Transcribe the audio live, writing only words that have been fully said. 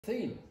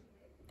Theme.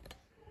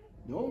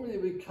 Normally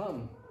we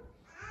come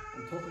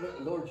and talk about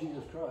the Lord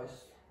Jesus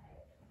Christ,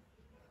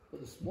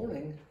 but this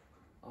morning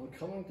I'm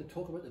coming to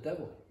talk about the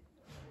devil.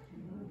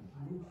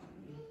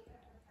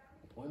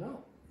 Why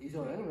not? He's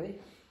our enemy.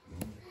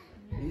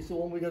 He's the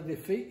one we got to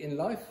defeat in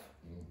life.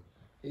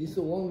 He's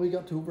the one we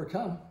got to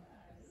overcome.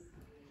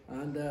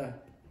 And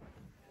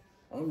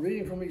I'm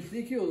reading from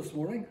Ezekiel this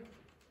morning.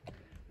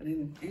 And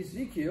in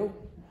Ezekiel,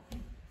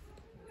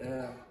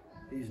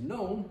 he's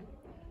known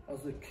as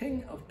the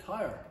king of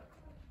Tyre.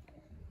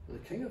 The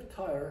king of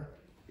Tyre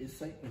is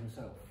Satan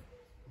himself.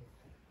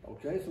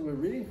 Okay, so we're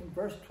reading from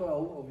verse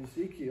 12 of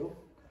Ezekiel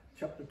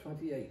chapter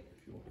 28,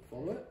 if you want to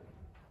follow it.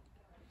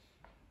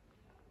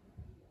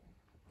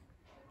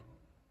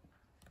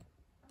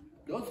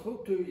 God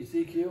spoke to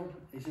Ezekiel.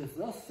 He says,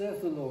 "Thus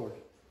saith the Lord,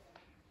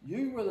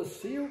 you were the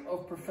seal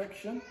of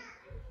perfection,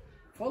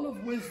 full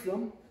of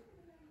wisdom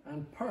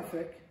and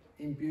perfect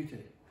in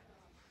beauty."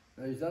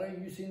 Now, is that how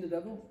you've seen the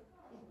devil?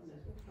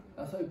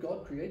 That's how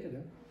God created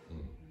him.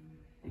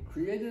 He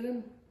created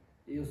him.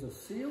 He is a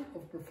seal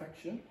of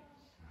perfection.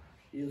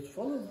 He is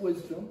full of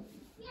wisdom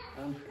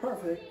and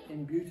perfect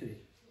in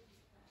beauty.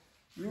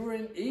 You were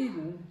in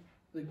Eden,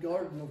 the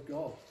garden of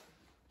God.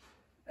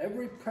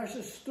 Every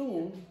precious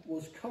stone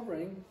was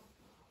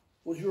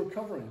your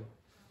covering.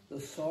 The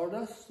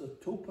sardius, the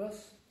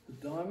topaz, the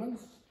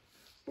diamonds,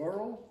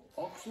 beryl,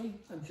 oxen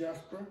and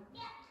jasper,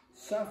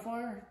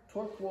 sapphire,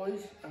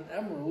 turquoise and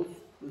emeralds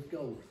with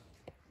gold.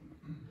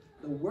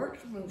 The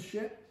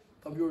workmanship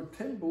of your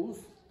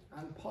timbrels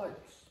and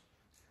pipes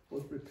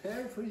was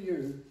prepared for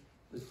you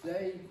the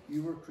day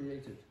you were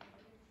created.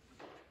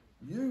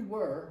 You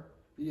were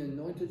the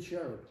anointed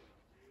cherub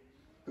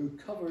who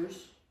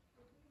covers.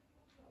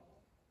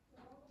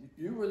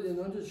 You were the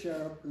anointed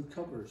cherub who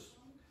covers.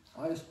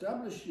 I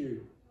established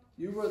you.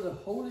 You were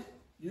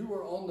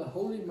on the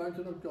holy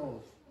mountain of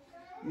God.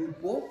 You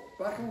walked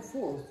back and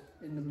forth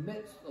in the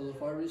midst of the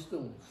fiery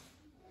stones.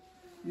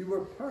 You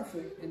were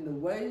perfect in the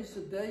ways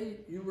the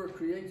day you were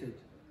created,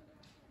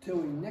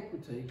 till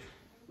iniquity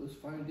was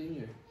found in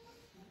you.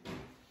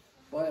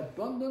 By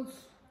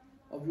abundance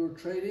of your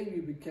trading,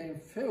 you became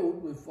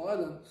filled with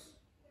violence,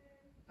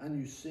 and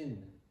you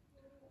sinned.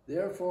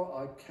 Therefore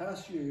I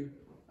cast you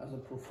as a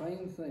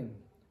profane thing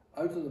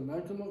out of the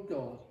mountain of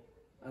God,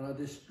 and I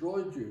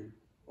destroyed you,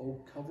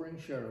 O covering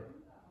cherub,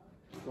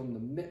 from the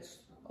midst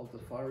of the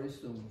fiery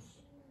stones.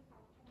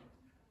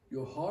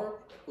 Your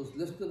heart was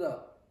lifted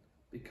up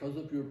because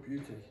of your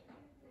beauty.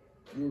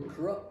 You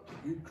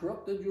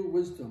corrupted your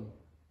wisdom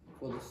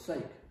for the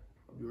sake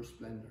of your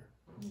splendor.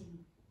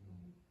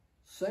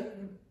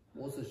 Satan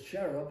was a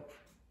cherub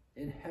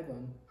in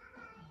heaven,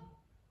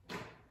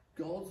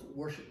 God's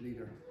worship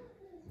leader.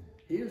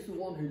 He is the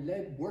one who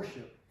led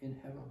worship in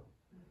heaven.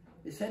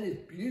 It said his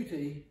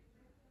beauty,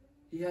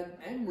 he had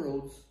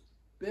emeralds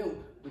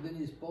built within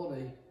his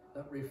body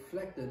that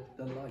reflected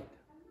the light.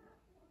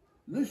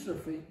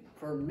 Lucifer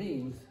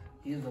means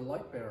he is a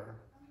light bearer.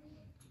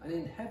 And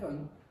in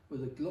heaven,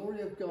 with the glory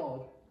of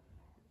God,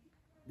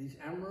 these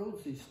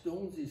emeralds, these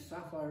stones, these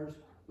sapphires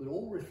would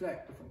all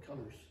reflect different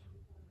colours.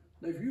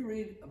 Now, if you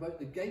read about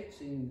the gates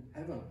in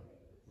heaven,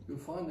 you'll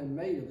find them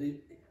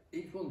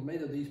each one's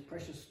made of these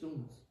precious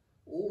stones,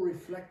 all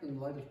reflecting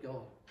the light of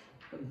God.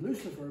 But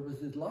Lucifer was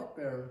his light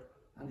bearer,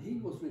 and he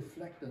was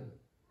reflecting.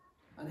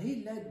 And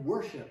he led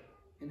worship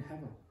in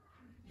heaven.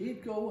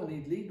 He'd go and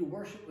he'd lead the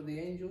worship with the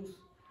angels,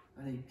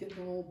 and he'd get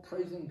them all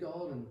praising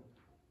God, and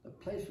the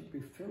place would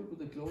be filled with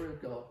the glory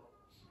of God.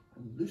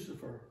 And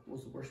Lucifer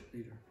was the worship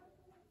leader.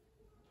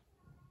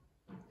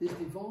 His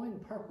divine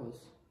purpose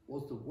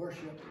was to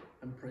worship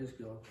and praise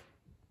God.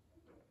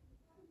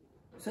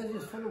 It says he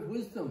was full of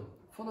wisdom,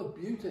 full of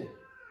beauty.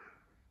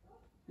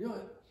 You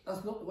know,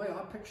 that's not the way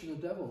I picture the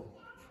devil.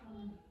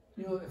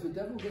 You know, if the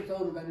devil gets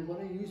out of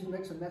anybody, he usually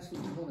makes a mess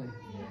of them, doesn't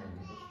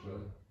he?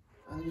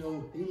 And you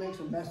know, he makes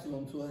a mess of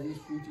them so that his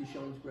beauty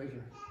shines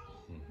greater.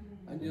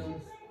 And you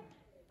know,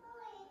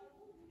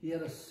 he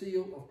had a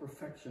seal of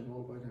perfection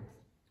all about him.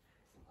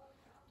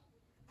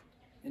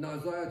 In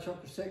Isaiah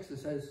chapter 6 it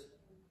says,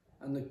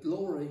 "And the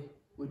glory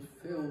would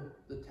fill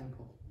the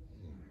temple."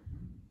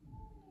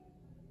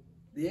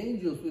 The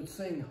angels would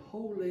sing,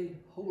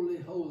 "Holy, holy,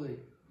 holy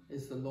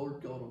is the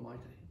Lord God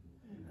Almighty."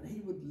 And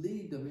he would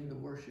lead them into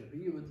worship.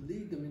 He would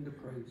lead them into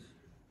praise.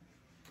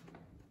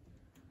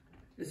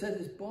 It says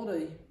his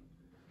body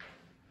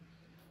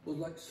was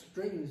like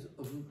strings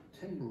of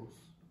timbrels.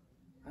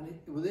 And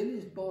within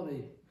his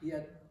body, he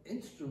had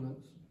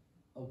instruments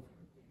of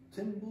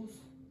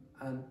timbrels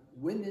and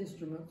wind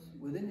instruments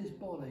within his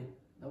body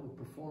that would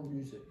perform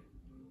music.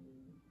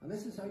 And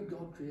this is how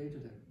God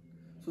created him.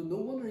 So no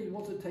wonder he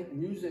wants to take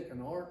music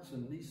and arts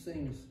and these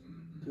things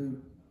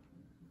to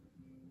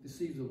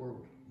deceive the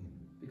world.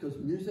 Because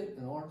music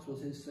and arts was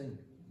his thing.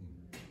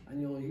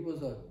 And you know, he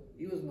was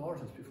an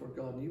artist before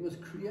God, and he was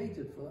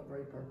created for that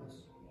very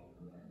purpose.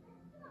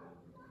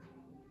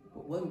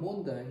 But when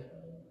one day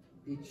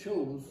he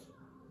chose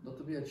not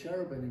to be a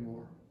cherub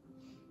anymore,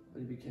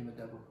 but he became a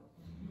devil.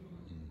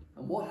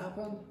 And what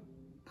happened?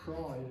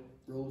 Pride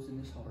rose in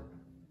his heart.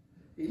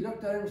 He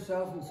looked at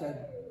himself and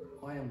said,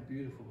 I am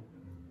beautiful.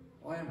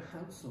 I am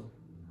handsome.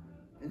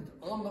 And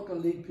I'm not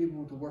going to lead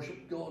people to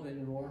worship God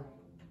anymore.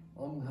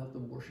 I'm going to have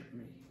them worship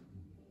me.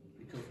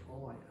 Because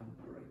I am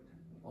great.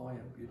 I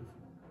am beautiful.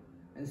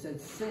 And he said,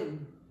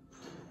 sin,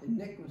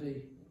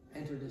 iniquity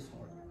entered his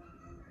heart.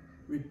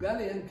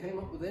 Rebellion came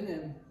up within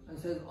him and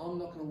said, I'm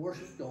not going to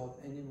worship God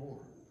anymore.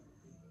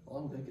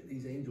 I'm going to get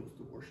these angels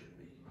to worship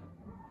me.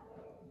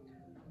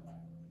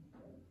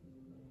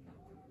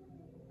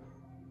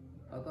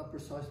 At that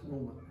precise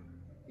moment,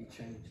 he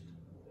changed.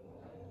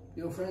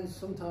 You know, friends,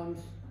 sometimes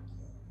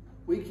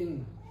we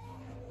can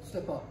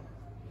slip up.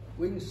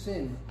 We can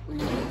sin. We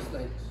can make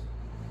mistakes.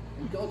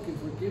 And God can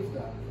forgive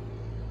that.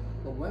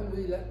 But when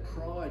we let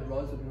pride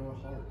rise up in our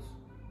hearts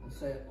and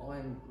say, I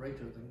am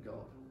greater than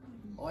God.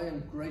 I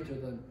am greater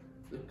than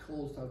the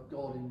cause to have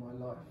God in my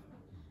life.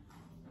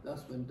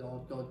 That's when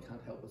God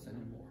can't help us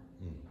anymore.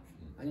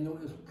 And you know,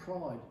 it was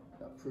pride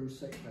that threw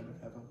Satan out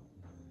of heaven.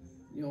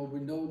 You know, we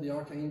know the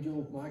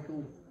archangel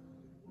Michael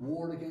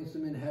warred against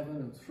him in heaven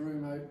and threw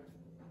him out.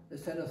 It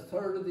said a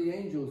third of the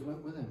angels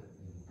went with him.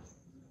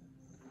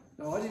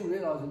 Now, I didn't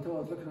realize until I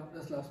was looking at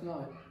this last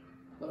night,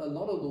 but a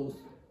lot of those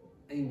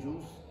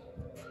angels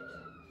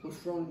were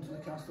thrown into the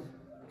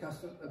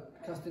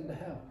cast into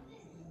hell.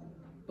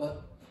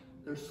 But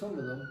there's some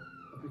of them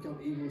have become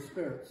evil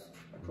spirits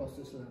across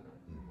this land.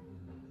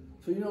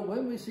 So, you know,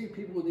 when we see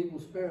people with evil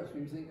spirits,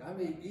 we think, how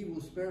many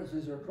evil spirits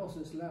is there across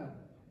this land?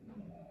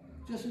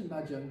 Just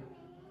imagine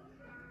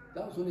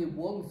that was only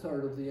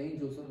 1/3 of the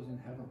angels that was in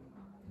heaven.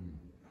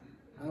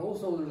 And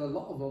also there's a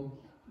lot of them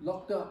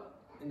locked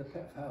up in the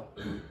pit of hell.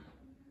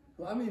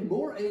 So I mean,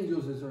 more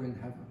angels is there in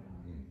heaven.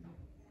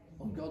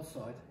 On God's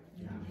side.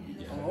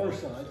 On our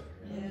side.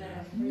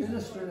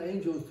 Ministering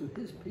angels to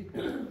his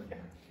people.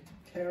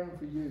 Caring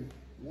for you.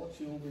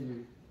 Watching over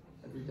you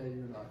every day of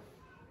your life.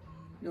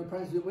 You know,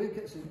 friends, the way it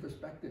gets in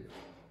perspective.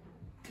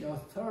 You know,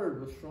 1/3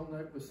 was thrown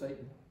out with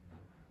Satan.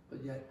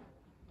 But yet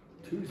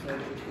 2/3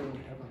 are still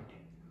in heaven.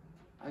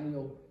 And you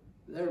know,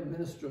 they're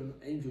ministering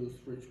angels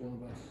for each one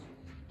of us.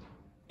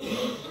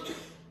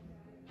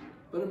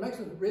 But it makes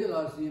us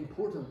realize the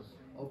importance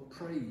of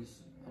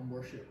praise and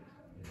worship.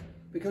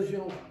 Because you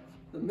know,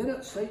 the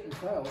minute Satan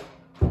fell,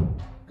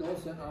 God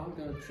said, I'm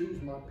going to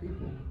choose my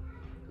people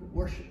to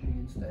worship me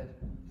instead.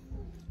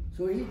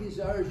 So he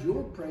desires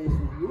your praise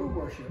and your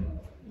worship.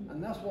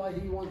 And that's why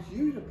he wants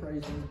you to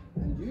praise him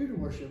and you to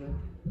worship him,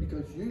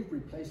 because you've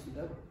replaced the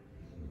devil.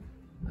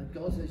 And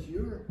God says,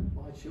 you're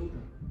my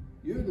children.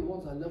 You're the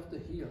ones I love to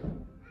hear.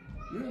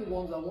 You're the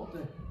ones I want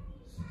to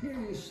hear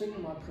you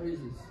sing my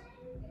praises.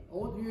 I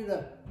want you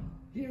to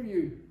hear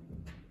you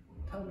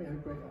tell me how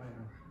great I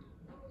am.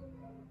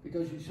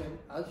 Because you say,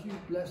 as you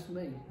bless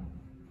me,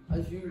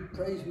 as you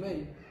praise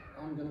me,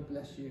 I'm going to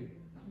bless you.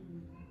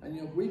 And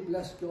you know, we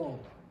bless God,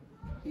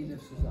 he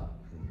lifts us up.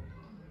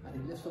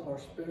 And he lifts up our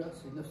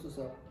spirits, he lifts us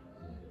up.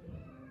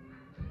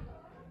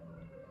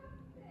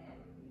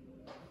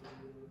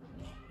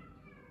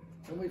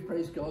 And we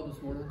praise God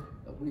this morning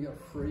that we are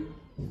free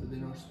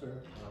within our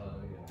spirit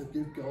to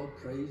give God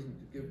praise and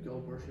to give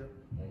God worship.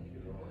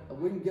 That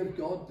we can give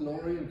God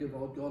glory and give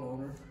God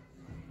honor,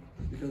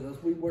 because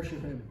as we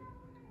worship him,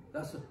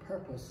 that's the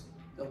purpose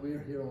that we are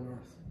here on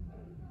earth.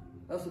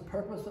 That's the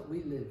purpose that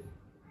we live.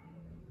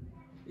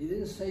 He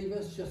didn't save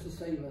us just to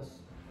save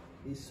us.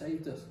 He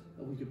saved us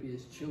that we could be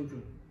his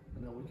children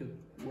and that we could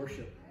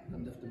worship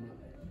and lift him up.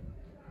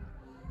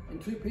 In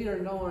 2 Peter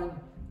 9,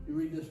 you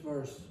read this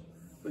verse,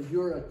 but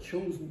you're a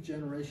chosen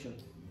generation.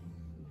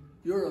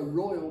 You're a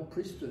royal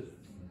priesthood.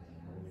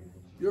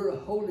 You're a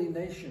holy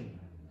nation.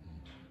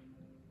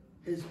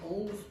 His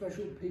own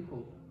special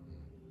people,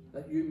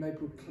 that you may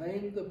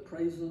proclaim the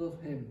praises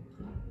of him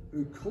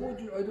who called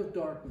you out of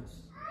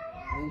darkness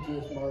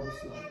into his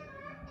marvelous light.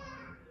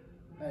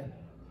 Hey,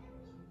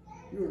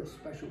 you're a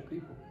special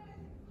people.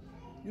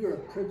 You're a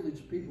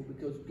privileged people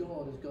because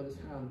God has got his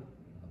hand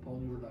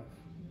upon your life.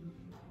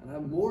 And the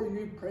more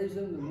you praise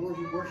him, the more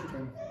you worship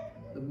him,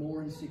 the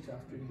more he seeks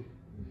after you.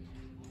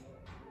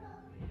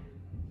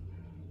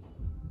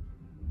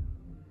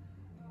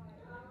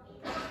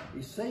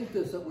 He saved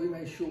us that we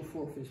may show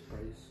forth his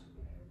praise.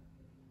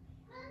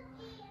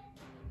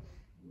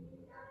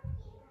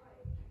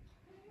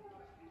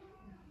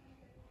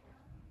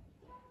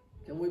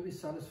 Can we be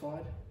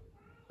satisfied?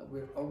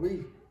 Are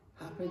we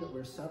happy that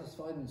we're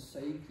satisfied and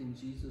saved in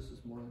Jesus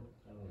this morning?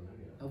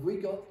 Have we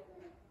got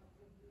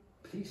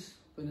peace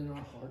within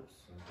our hearts?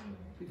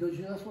 Because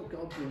you know that's what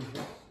God brings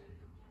us.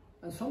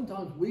 And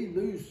sometimes we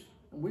lose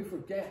and we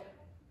forget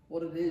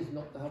what it is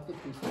not to have the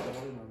peace of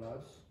God in our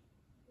lives.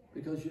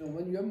 Because you know,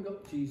 when you haven't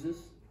got Jesus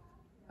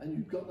and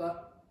you've got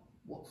that,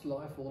 what's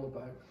life all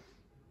about?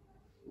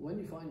 When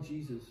you find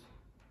Jesus,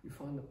 you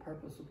find the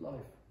purpose of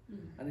life.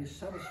 And he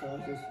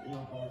satisfies us in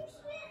our hearts.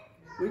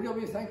 We've got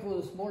to be thankful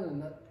this morning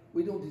that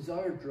we don't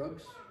desire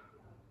drugs.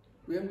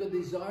 We haven't got to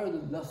desire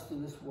the lust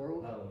of this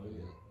world.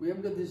 Hallelujah. We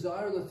haven't got to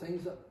desire the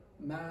things that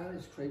man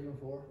is craving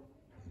for.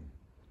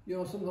 You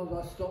know, sometimes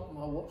I stop and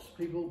I watch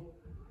people.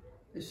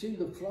 They seem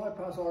to fly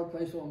past our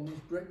place on these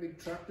great big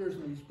tractors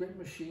and these great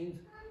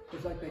machines.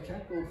 It's like they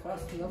can't go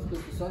fast enough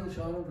because the sun's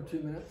shining for 2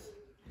 minutes.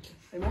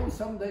 They want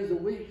 7 days a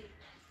week.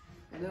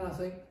 And then I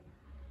think,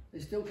 they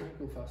still can't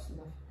go fast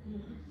enough.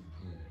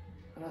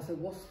 And I said,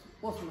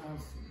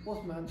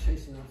 what's man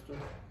chasing after?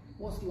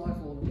 What's life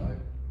all about?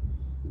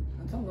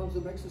 And sometimes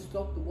it makes us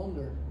stop to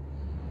wonder,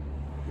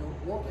 you know,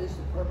 what is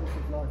the purpose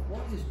of life?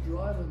 What is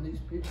driving these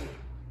people?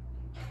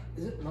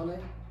 Is it money?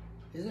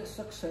 Is it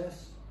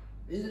success?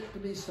 Is it to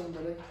be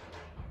somebody?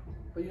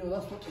 But you know,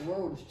 that's what the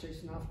world is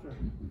chasing after.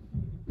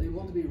 They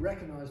want to be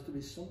recognized to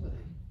be somebody.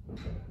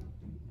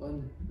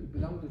 When we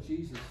belong to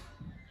Jesus,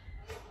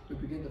 we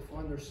begin to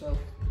find ourselves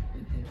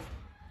in Him.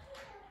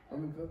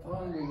 And we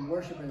find when we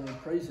worship Him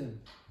and praise Him,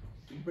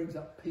 it brings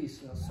that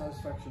peace and that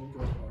satisfaction into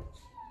our hearts.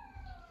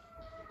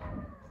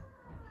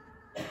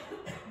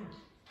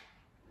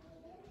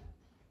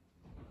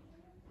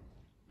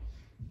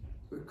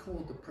 We're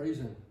called to praise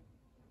Him.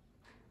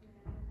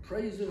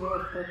 Praise is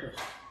our purpose.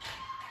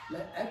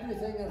 Let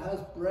everything that has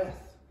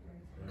breath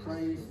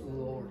praise the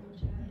Lord.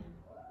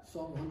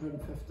 Psalm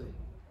 150.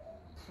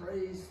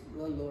 Praise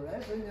the Lord.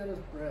 Everything that has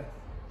breath,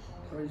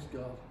 praise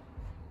God.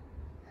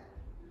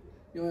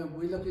 You know, when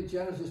we look at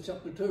Genesis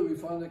chapter 2, we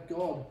find that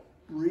God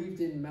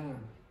breathed in man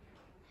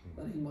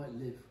that he might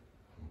live.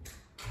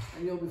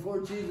 And you know,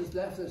 before Jesus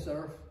left this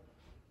earth,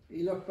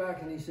 he looked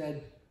back and he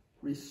said,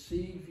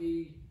 receive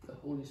ye the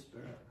Holy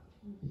Spirit.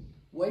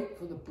 Wait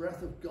for the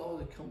breath of God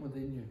to come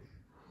within you.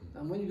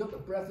 And when you've got the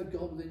breath of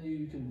God within you,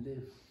 you can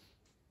live.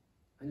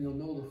 And you'll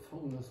know the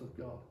fullness of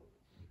God.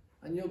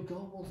 And you know,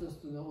 God wants us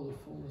to know the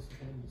fullness of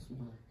Him this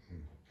morning.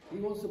 He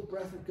wants the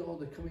breath of God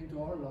to come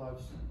into our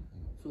lives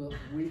so that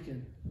we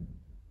can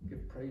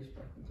give praise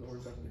back and glory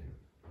back to Him.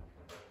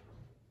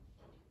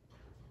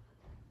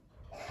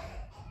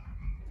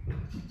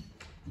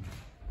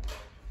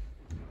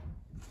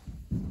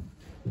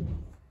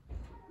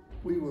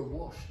 We were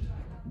washed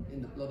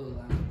in the blood of the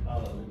Lamb.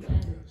 Hallelujah.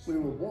 We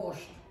were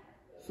washed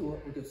so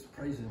that we could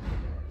praise Him.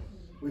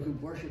 We could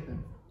worship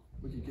Him.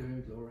 We could give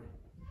Him glory.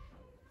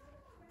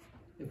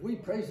 If we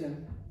praise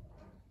Him,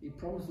 He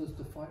promises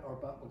to fight our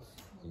battles.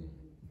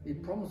 He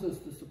promises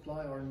to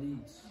supply our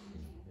needs.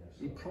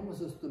 He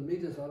promises to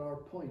meet us at our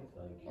point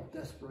of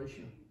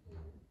desperation.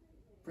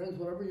 Friends,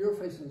 whatever you're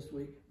facing this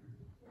week,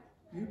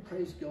 you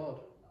praise God,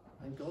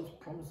 and God's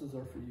promises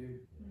are for you.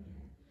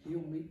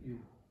 He'll meet you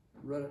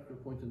right at your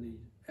point of need.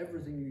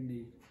 Everything you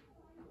need.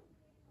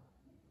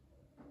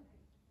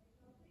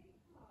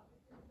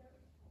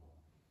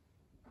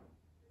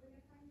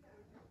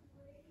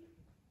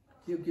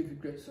 He'll give you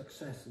great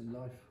success in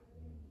life.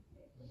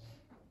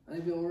 And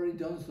if you've already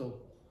done so,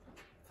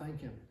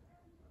 thank Him.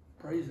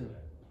 Praise Him.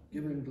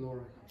 Give Him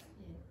glory.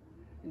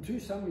 In 2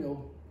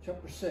 Samuel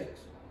chapter 6,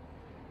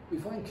 we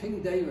find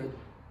King David.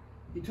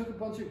 He took a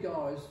bunch of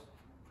guys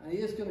and he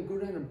is going to go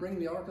down and bring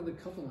the Ark of the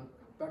Covenant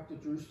back to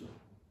Jerusalem.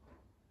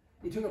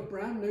 He took a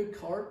brand new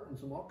cart and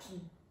some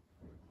oxen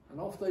and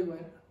off they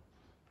went.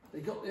 They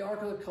got the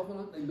Ark of the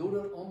Covenant, they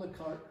loaded it on the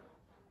cart,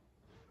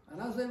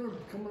 and as they were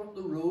coming up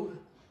the road,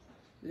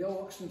 the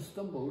oxen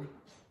stumbled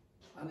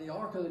and the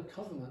Ark of the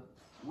Covenant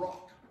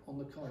rocked on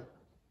the cart.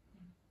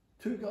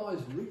 2 guys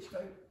reached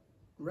out,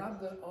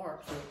 grabbed that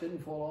ark so it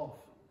didn't fall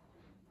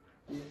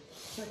off. The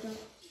second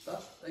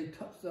that they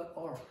touched that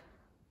ark,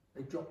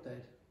 they dropped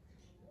dead.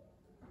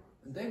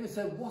 And David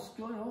said, what's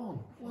going on?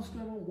 What's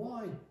going on?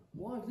 Why?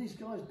 Why have these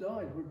guys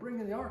died? We're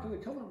bringing the Ark of the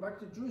Covenant back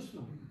to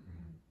Jerusalem.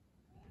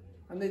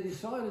 And they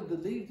decided to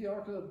leave the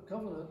Ark of the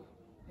Covenant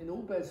in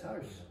Obed's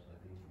house.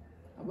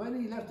 And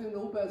when he left it in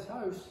Obed's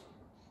house,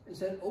 it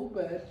said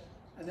Obed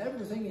and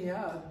everything he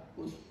had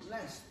was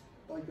blessed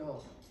by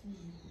God.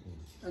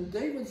 And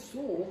David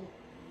saw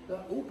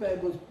that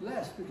Obed was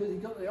blessed because he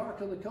got the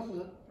Ark of the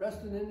Covenant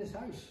resting in his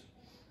house.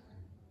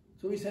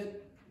 So he said,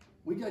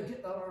 we got to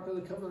get that Ark of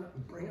the Covenant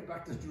and bring it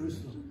back to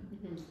Jerusalem.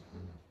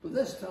 But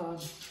this time,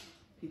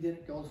 he did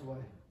it God's way.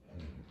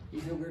 He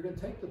said, we're going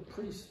to take the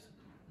priest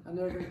and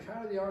they're going to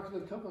carry the Ark of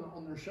the Covenant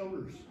on their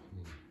shoulders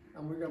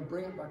and we're going to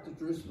bring it back to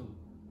Jerusalem.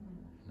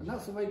 And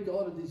that's the way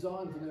God had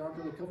designed for the Ark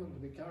of the Covenant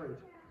to be carried.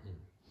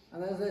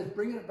 And as they were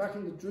bringing it back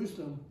into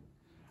Jerusalem,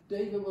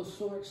 David was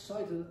so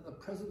excited that the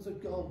presence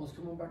of God was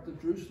coming back to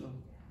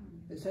Jerusalem.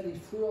 It said he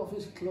threw off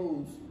his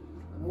clothes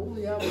and all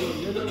the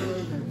elders gathered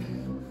around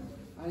him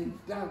and he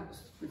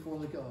danced before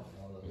the God.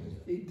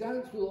 He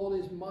danced with all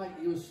his might.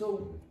 He was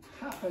so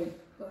happy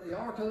that the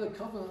Ark of the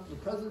Covenant, the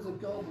presence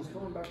of God, was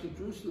coming back to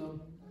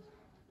Jerusalem,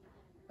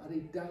 and he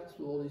danced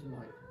with all his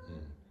might.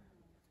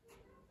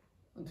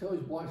 Until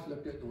his wife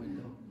looked out the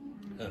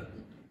window.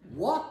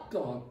 What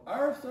on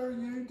earth are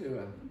you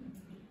doing?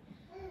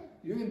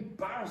 You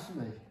embarrass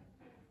me.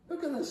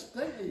 Look at the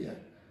state of you.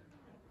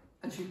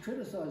 And she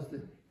criticized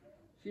him.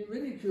 She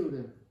ridiculed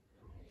him.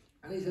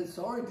 And he said,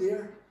 sorry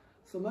dear,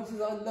 so much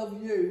as I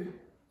love you,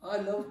 I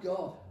love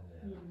God.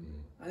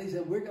 And he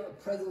said, we've got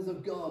the presence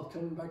of God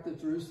coming back to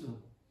Jerusalem.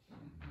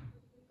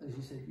 And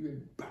she said, you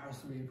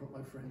embarrassed me in front of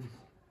my friends.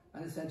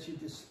 And it said she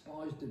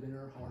despised him in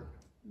her heart.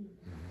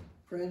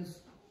 Friends,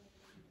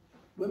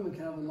 women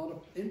can have a lot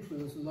of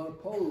influence, a lot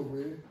of power over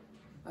you,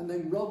 and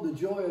then rob the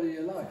joy out of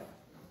your life.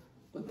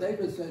 But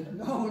David said,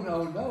 no,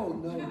 no, no,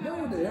 no,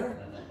 no, dear.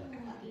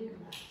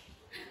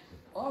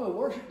 I'm a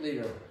worship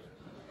leader.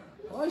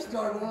 I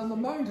started on the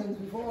mountains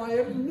before I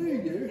ever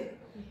knew you.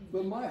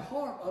 With my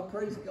heart, I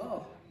praise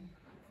God.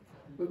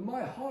 With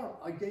my heart,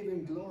 I gave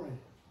him glory.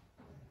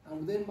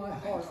 And within my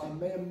heart, I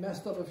may have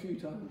messed up a few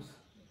times.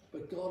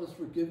 But God has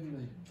forgiven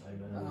me.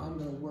 Amen. And I'm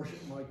going to worship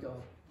my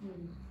God.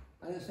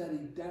 And it said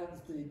he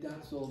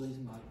danced all these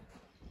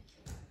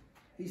nights.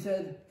 He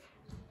said,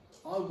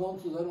 I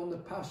once was out on the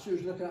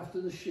pastures looking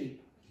after the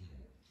sheep.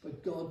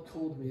 But God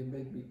called me and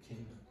made me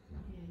king.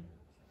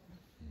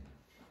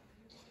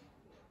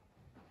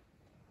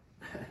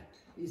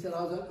 He said,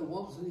 I was out there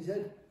once, and he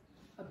said,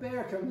 a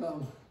bear came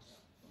along,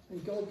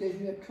 and God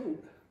gave me a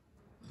coat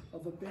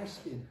of a bear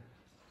skin.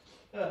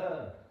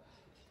 And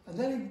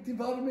then he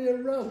provided me a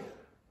rug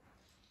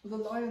with a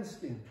lion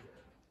skin.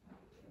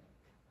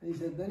 And he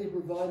said, then he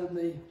provided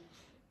me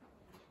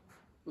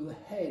with a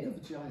head of a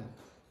giant,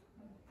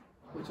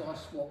 which I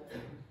swapped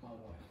with my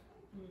wife.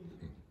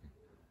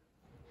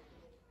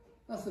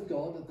 That's the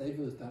God that David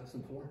was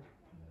dancing for.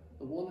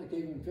 The one that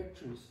gave him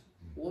victories.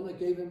 The one that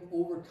gave him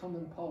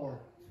overcoming power.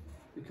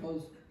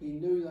 Because he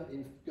knew that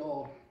in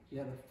God he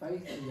had a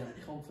faith and he had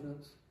a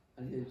confidence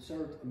and he had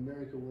served a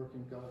miracle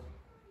working God.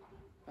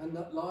 And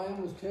that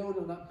lion was killed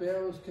and that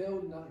bear was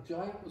killed and that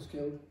giant was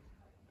killed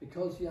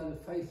because he had a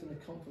faith and a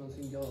confidence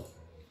in God.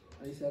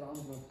 And he said,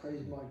 I'm going to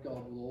praise my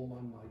God with all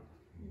my might,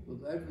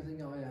 with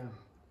everything I am.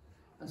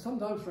 And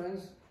sometimes,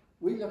 friends,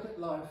 we look at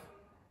life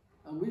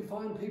and we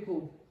find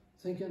people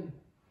thinking,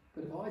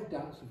 but if I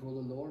dance before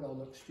the Lord, I'll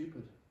look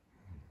stupid.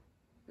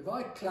 If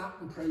I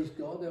clap and praise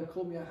God, they'll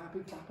call me a happy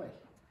clappy.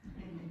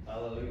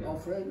 Hallelujah. My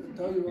friend,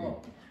 I'll tell you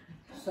what,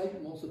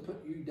 Satan wants to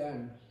put you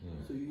down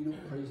so you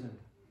don't praise him.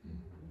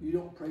 You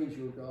don't praise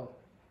your God.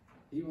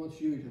 He wants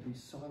you to be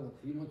silent.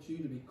 He wants you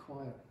to be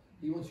quiet.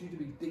 He wants you to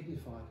be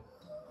dignified.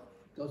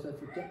 God said,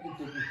 forget your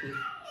dignity.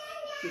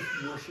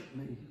 Just worship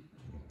me.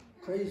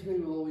 Praise me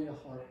with all your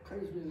heart.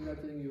 Praise me with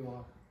everything you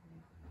are.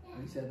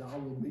 And he said, I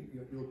will meet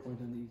you at your point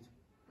of need.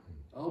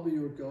 I'll be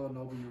your God and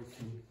I'll be your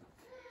king.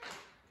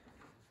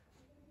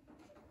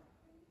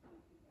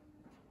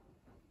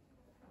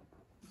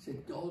 He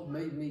said, God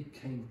made me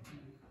king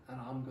and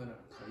I'm going to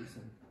praise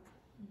him.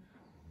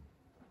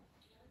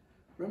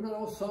 Remember that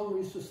old song we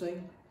used to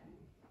sing?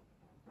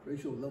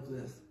 Rachel loved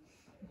this.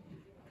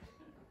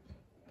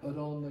 Put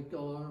on the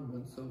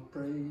garments of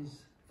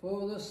praise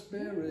for the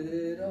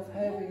spirit of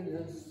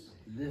heaviness.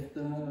 Lift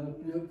up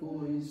your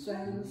voice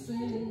and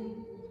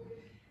sing.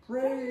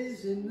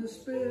 Praise in the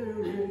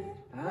spirit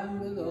and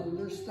with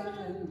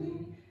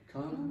understanding.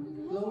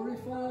 Come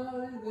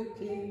glorify the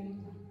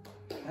King.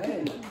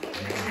 Hey.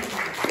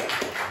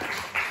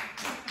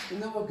 You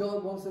know what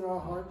God wants in our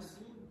hearts?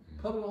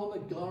 Putting on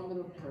the garment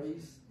of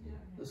praise.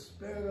 The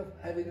spirit of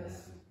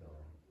heaviness.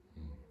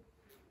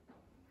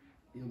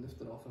 He'll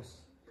lift it off us.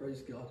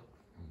 Praise God.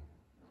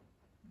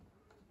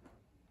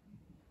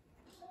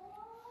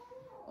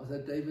 I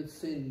said David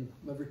sinned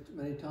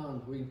many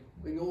times. We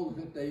all look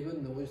at David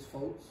and know his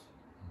faults.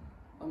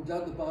 I'm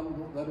glad the Bible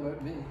wrote that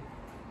about me.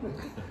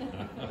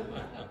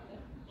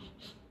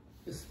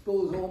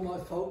 Expose all my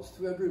faults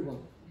to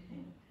everyone.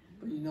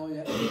 But you know,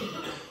 yeah,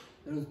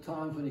 there was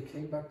times when he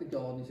came back to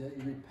God and he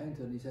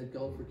repented and he said,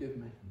 God, forgive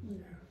me. Yeah.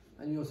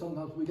 And you know,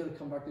 sometimes we got to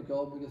come back to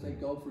God because say,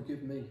 God,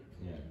 forgive me.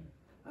 Yeah.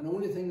 And the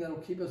only thing that will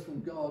keep us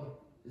from God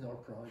is our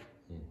pride.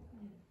 Yeah.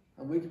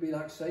 And we can be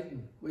like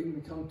Satan. We can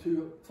become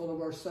too full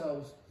of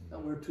ourselves that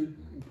we're too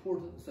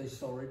important to say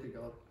sorry to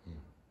God. Yeah.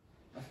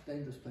 That's a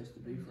dangerous place to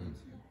be, friends.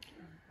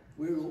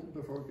 We're open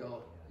before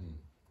God.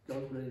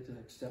 God's ready to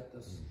accept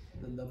us,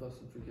 to love us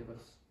and forgive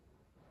us.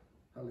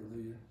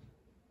 Hallelujah.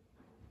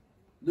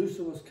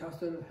 Lucifer was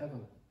cast out of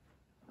heaven,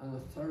 and a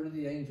third of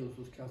the angels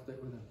was cast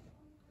out with him.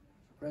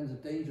 Friends,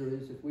 the danger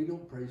is if we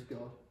don't praise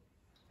God,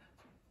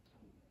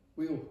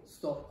 we'll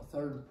stop a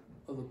third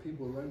of the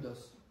people around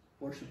us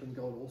worshipping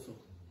God also.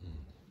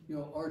 You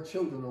know, our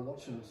children are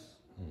watching us.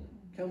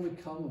 Can we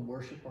come and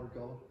worship our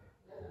God?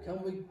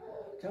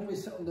 Can we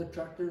sit on the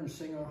tractor and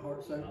sing our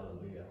hearts out?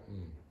 Hallelujah.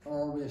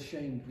 Or are we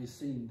ashamed to be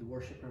seen to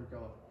worship our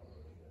God?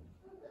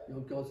 You know,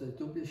 God says,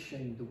 don't be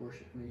ashamed to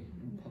worship me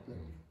in public.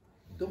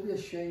 Don't be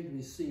ashamed to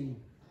be seen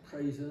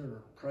praising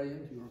or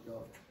praying to your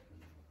God.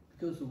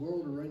 Because the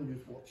world around you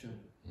is watching.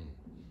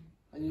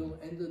 And you know,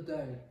 at the end of the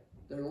day,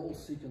 they're all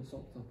seeking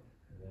something.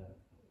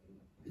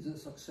 Is it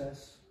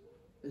success?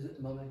 Is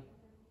it money?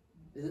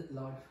 Is it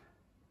life?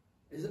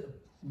 Is it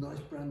a nice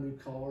brand new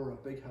car or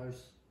a big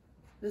house?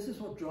 This is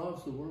what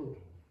drives the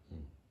world.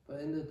 But at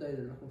the end of the day,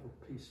 they're looking for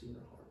peace in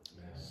their heart.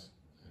 Yes.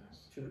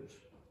 Church,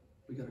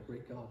 we got a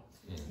great God.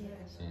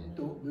 Yes.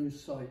 Don't lose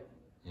sight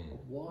of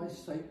why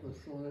Satan was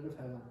thrown out of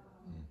heaven.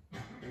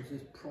 It was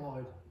his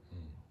pride.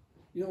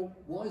 You know,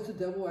 why is the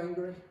devil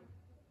angry?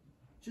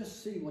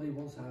 Just see what he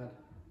once had.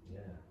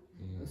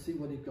 And see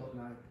what he got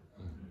now.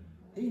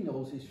 He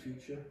knows his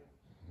future.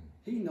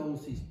 He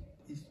knows he's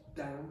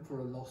damned for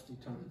a lost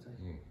eternity.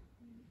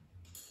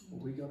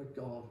 But we got a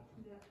God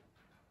who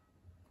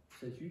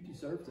says, you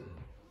deserved it.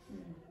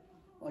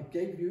 I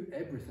gave you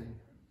everything.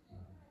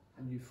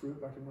 you threw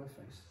it back in my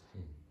face.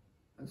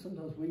 And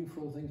sometimes we can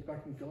throw things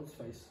back in God's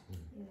face.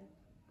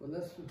 But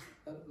let's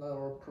let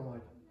our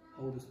pride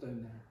hold us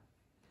down there.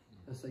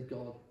 Let's say,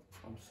 God,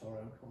 I'm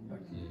sorry, I'm coming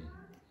back to you.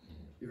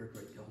 You're a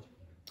great God.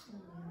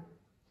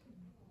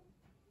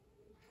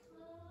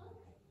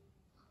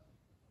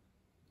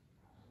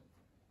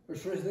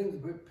 There's three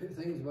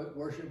things about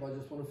worship I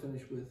just want to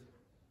finish with.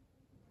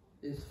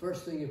 Is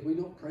first thing, if we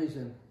don't praise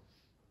him,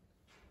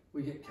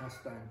 we get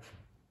cast down.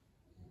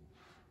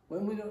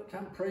 When we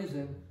can't praise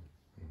him,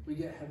 we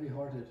get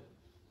heavy-hearted.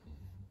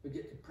 We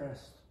get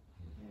depressed.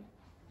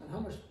 And how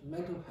much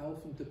mental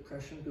health and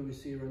depression do we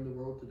see around the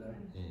world today?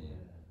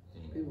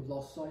 People have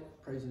lost sight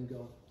of praising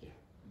God.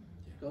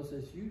 God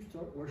says, you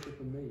start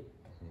worshipping me,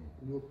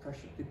 and your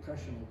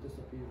depression will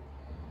disappear.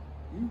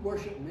 You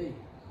worship me,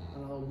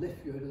 and I'll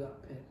lift you out of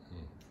that pit,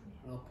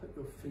 and I'll put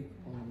your feet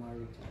upon the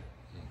miry clay.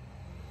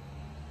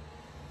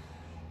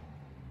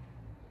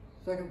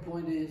 Second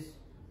point is,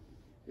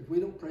 if we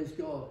don't praise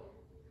God,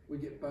 we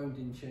get bound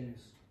in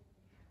chains.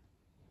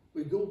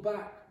 We go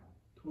back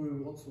to where we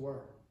once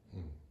were.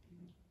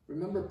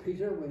 Remember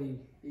Peter when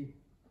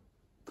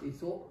he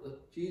thought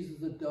that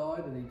Jesus had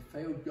died and he'd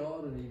failed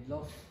God and he'd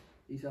lost.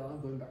 He said,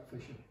 I'm going back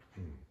fishing.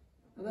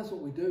 And that's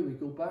what we do. We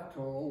go back to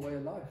our old way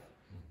of life.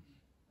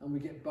 And we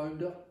get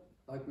bound up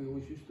like we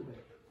always used to be.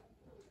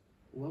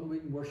 When we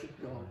can worship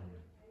God,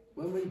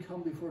 when we can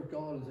come before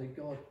God and say,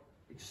 God,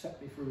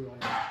 accept me for who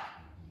I am.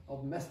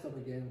 I've messed up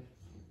again.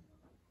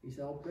 He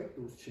said, I'll break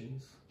those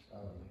chains.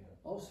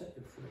 I'll set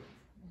you free.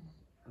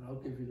 And I'll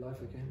give you life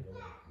again.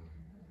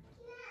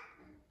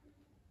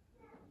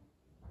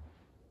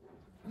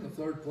 And the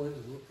third point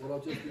is what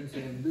I've just been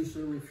saying.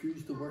 Lucifer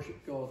refused to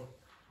worship God.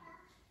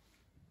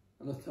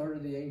 And a third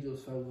of the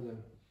angels fell with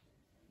him.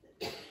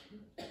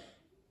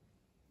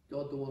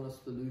 God don't want us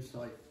to lose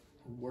sight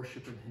of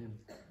worshiping him.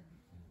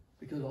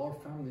 Because our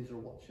families are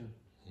watching.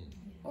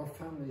 Our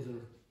families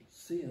are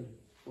seeing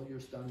what you're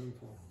standing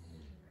for.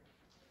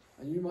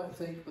 And you might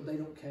think, but they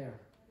don't care.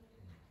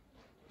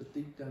 But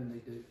deep down they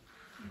do.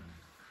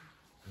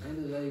 At the end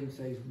of the day, he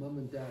says, Mum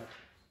and Dad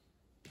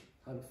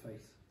had a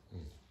faith.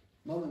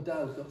 Mum and Dad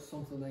have got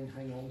something they can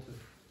hang on to.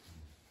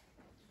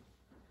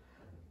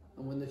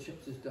 And when the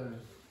chips is down,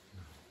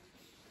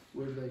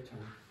 where do they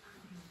turn?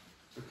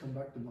 They come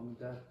back to Mum and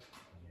Dad.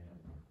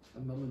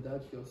 And Mum and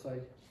Dad's got to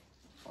say,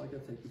 I got to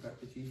take you back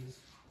to Jesus.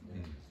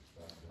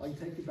 I can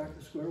take you back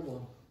to square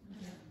one.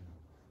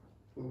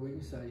 Where we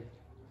can say,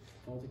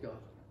 Father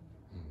God,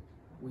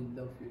 we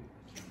love you.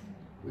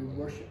 We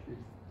worship you.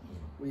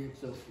 We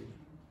exalt you.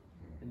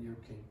 And you're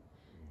King.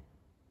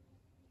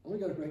 And we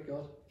got a great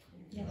God.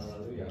 Yes.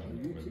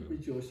 And you keep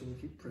rejoicing and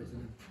keep praising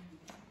him.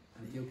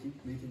 And he'll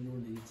keep meeting your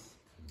needs.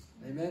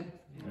 Amen?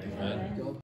 Amen. God